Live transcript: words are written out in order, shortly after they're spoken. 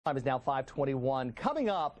Time is now 5:21. Coming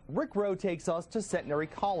up, Rick Rowe takes us to Centenary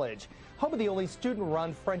College, home of the only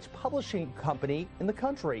student-run French publishing company in the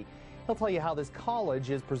country. He'll tell you how this college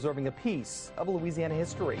is preserving a piece of Louisiana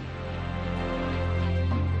history.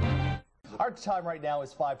 Our time right now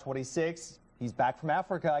is 5:26. He's back from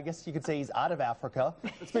Africa. I guess you could say he's out of Africa.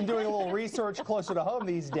 It's been doing a little research closer to home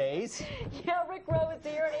these days. Yeah, Rick Rowe is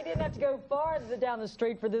here, and he didn't have to go far down the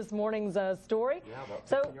street for this morning's story. Yeah, about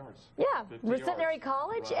 50 yards. Yeah, 50 we're Centenary yards.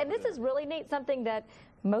 College, Right, and this is really neat, something that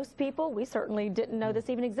most people, we certainly didn't know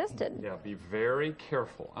this even existed. Yeah, be very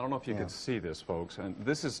careful. I don't know if you can see this, folks, and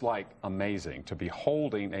this is like amazing to be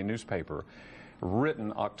holding a newspaper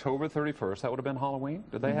written October 31st. That would have been Halloween.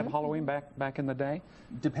 Did they have Halloween back in the day?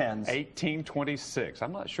 Depends. 1826.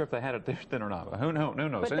 I'm not sure if they had it there then or not. Who knows?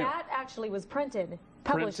 But Anyway, that actually was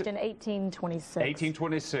published in 1826.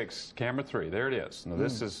 1826, camera 3. There it is. Now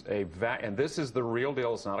this is and this is the real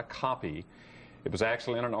deal. It's not a copy. It was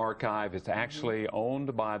actually in an archive. It's actually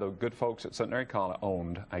owned by the good folks at Centenary College.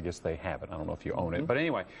 Owned, I guess they have it. I don't know if you own it. But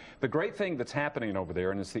anyway, the great thing that's happening over there,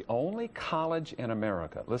 and it's the only college in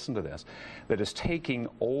America, listen to this, that is taking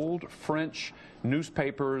old French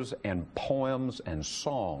newspapers and poems and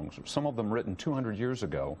songs, some of them written 200 years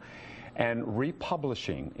ago, and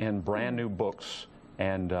republishing in brand new books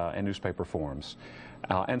and newspaper forms,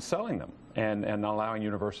 and selling them. And allowing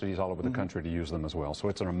universities all over the country to use them as well. So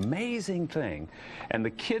it's an amazing thing. And the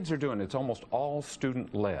kids are doing it. It's almost all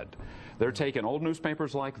student-led. They're taking old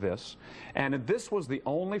newspapers like this, and this was the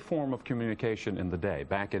only form of communication in the day,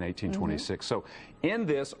 back in 1826. So in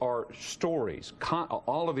this are stories.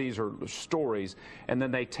 All of these are stories, and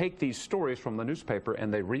then they take these stories from the newspaper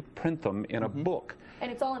and they reprint them in a book.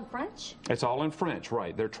 And it's all in French? It's all in French,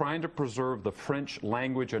 right. They're trying to preserve the French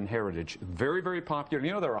language and heritage. Very, very popular.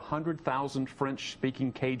 You know, there are 100,000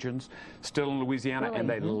 French-speaking Cajuns still in Louisiana, Really? and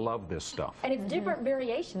they love this stuff. And it's different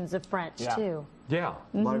variations of French, too. Yeah.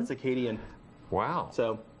 A lot of Acadian. Wow.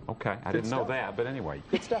 So, okay, I didn't know that, but anyway.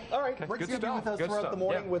 good stuff. All right, Okay, Rick's good going to be with stuff, us good throughout stuff, the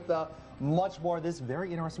morning yeah. with much more of this. Very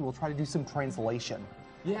interesting. We'll try to do some translation.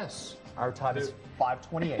 Yes. Our time is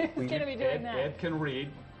 5:28. Who's going to be doing that? Ed can read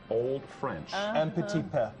Old French. Un petit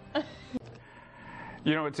peu.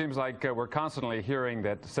 You know, it seems like we're constantly hearing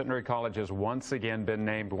that Centenary College has once again been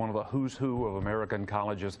named one of the who's who of American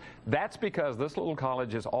colleges. That's because this little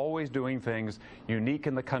college is always doing things unique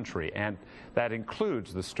in the country, and that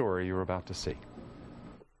includes the story you're about to see.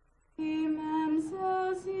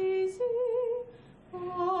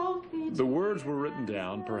 The words were written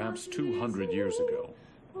down perhaps 200 years ago.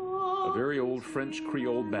 A very old French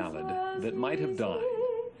Creole ballad that might have died.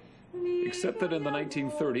 Except that in the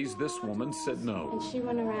 1930s, this woman said no. And she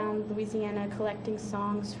went around Louisiana collecting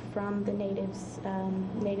songs from the natives,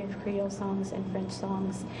 native Creole songs and French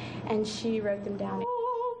songs, and she wrote them down.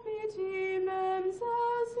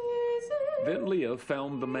 Then Leah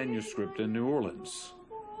found the manuscript in New Orleans.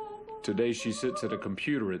 Today she sits at a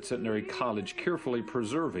computer at Centenary College carefully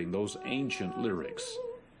preserving those ancient lyrics.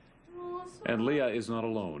 And Leah is not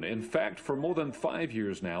alone. In fact, for more than 5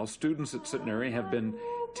 years now, students at Centenary have been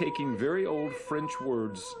taking very old French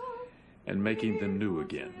words and making them new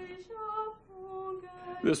again.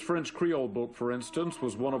 This French Creole book, for instance,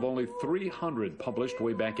 was one of only 300 published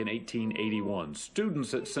way back in 1881.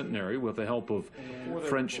 Students at Centenary, with the help of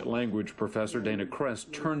French language professor Dana Kress,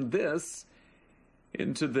 turned this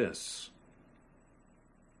into this.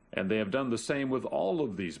 And they have done the same with all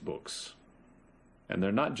of these books. And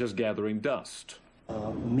they're not just gathering dust.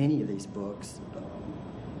 Many of these books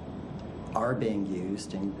are being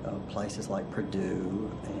used in places like Purdue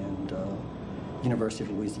and University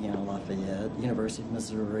of Louisiana Lafayette, University of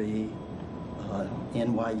Missouri,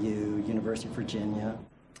 NYU, University of Virginia.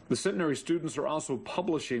 The Centenary students are also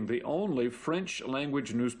publishing the only French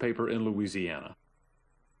language newspaper in Louisiana.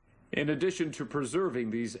 In addition to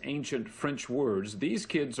preserving these ancient French words, these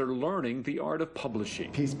kids are learning the art of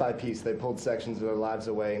publishing. Piece by piece, they pulled sections of their lives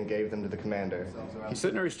away and gave them to the commander.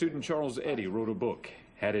 Centenary student Charles Eddy wrote a book,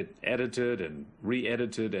 had it edited and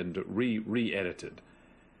re-edited and re-edited.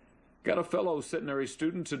 Got a fellow Centenary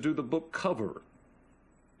student to do the book cover.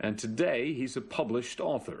 And today, he's a published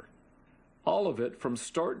author. All of it from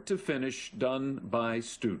start to finish done by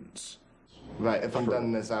students. Right, if I'm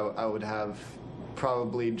done this, I would have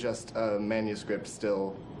probably just a manuscript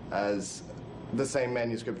still as the same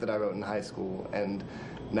manuscript that I wrote in high school, and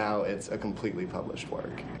now it's a completely published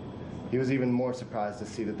work. He was even more surprised to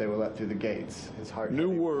see that they were let through the gates. His heart. New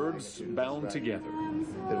words bound together.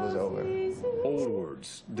 It was over. Old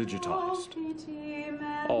words digitized.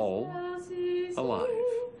 All alive.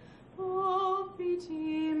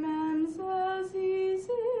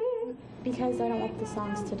 Because I don't want the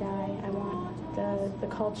songs to die. I want the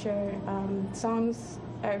culture. Songs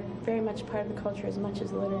are very much part of the culture as much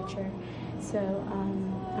as literature. So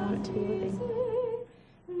I want it to be living.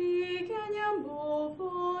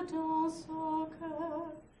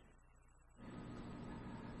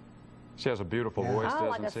 She has a beautiful voice, doesn't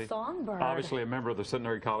like she? a songbird. Obviously a member of the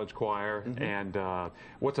Centenary College Choir, and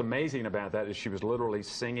what's amazing about that is she was literally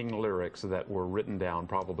singing lyrics that were written down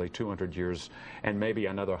probably 200 years and maybe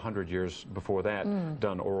another 100 years before that,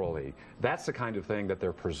 done orally. That's the kind of thing that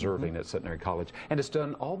they're preserving at Centenary College, and it's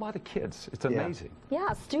done all by the kids. It's amazing.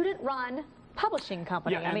 Yeah, student-run publishing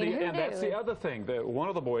company. Yeah, I mean, who and knew? that's the other thing. One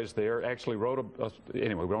of the boys there actually wrote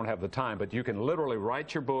anyway, we don't have the time, but you can literally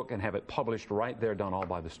write your book and have it published right there, done all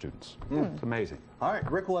by the students. It's amazing. All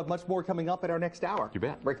right, Rick will have much more coming up at our next hour. You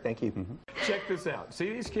bet. Rick, thank you. Check this out.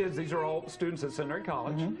 See these kids? These are all students at Centenary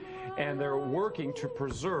College, and they're working to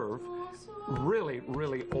preserve really,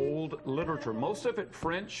 really old literature. Most of it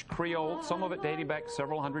French, Creole, some of it dating back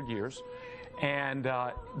several hundred years, and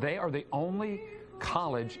they are the only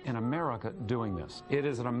college in America doing this. It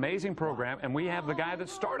is an amazing program, and we have the guy that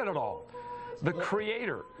started it all, the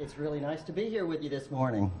creator. It's really nice to be here with you this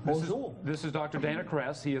morning. This is Dr. Dana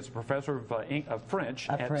Kress. He is a professor of French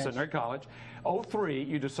at Centenary College. 03,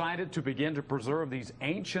 you decided to begin to preserve these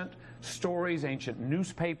ancient stories, ancient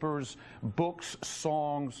newspapers, books,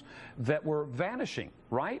 songs that were vanishing,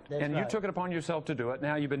 right? That's and right. you took it upon yourself to do it.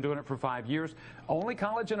 Now you've been doing it for 5 years. Only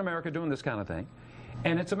college in America doing this kind of thing.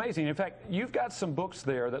 And it's amazing. In fact, you've got some books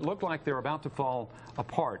there that look like they're about to fall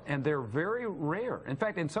apart, and they're very rare. In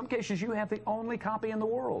fact, in some cases, you have the only copy in the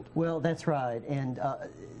world. Well, that's right. And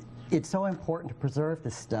it's so important to preserve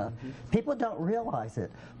this stuff. People don't realize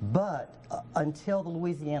it, but until the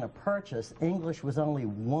Louisiana Purchase, English was only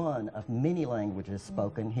one of many languages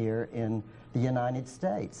spoken here in the United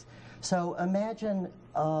States. So imagine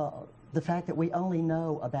the fact that we only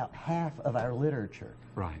know about half of our literature.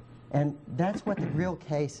 Right. And that's what the real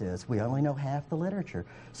case is. We only know half the literature.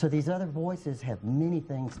 So these other voices have many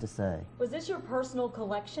things to say. Was this your personal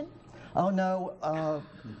collection? Oh, no.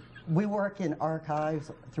 We work in archives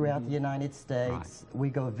throughout the United States. Right. We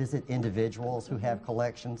go visit individuals who have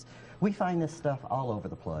collections. We find this stuff all over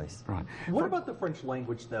the place. Right. What about the French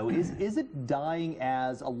language, though? Is it dying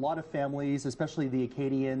as a lot of families, especially the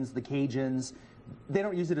Acadians, the Cajuns, they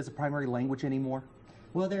don't use it as a primary language anymore?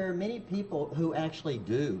 Well, there are many people who actually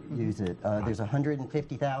do use it. There's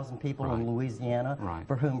 150,000 people in Louisiana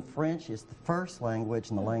for whom French is the first language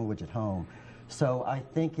and the language at home. So I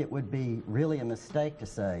think it would be really a mistake to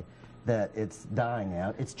say that it's dying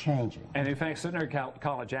out. It's changing. And in fact, Centenary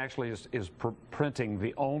College actually is printing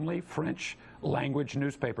the only French language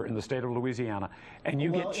newspaper in the state of Louisiana. And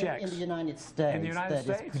you get checks. In the United States. In the United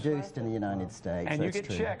States. Is produced in the United States. And you That's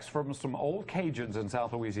get true. checks from some old Cajuns in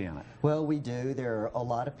South Louisiana. Well, we do. There are a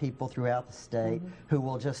lot of people throughout the state who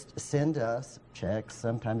will just send us checks.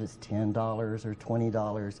 Sometimes it's $10 or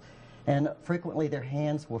 $20. And frequently their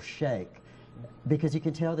hands will shake, because you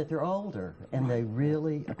can tell that they're older and they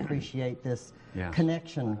really appreciate this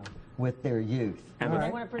connection with their youth. And they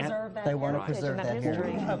want to preserve that. They want to heritage preserve and that history.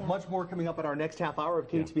 heritage. We'll have much more coming up at our next half hour of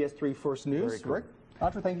KTBS 3 First News. Very cool. Rick,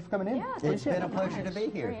 Audra, thank you for coming in. Yeah, It's been a pleasure to be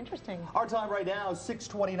here. Very interesting. Our time right now is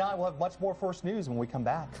 6:29. We'll have much more First News when we come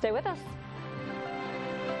back. Stay with us.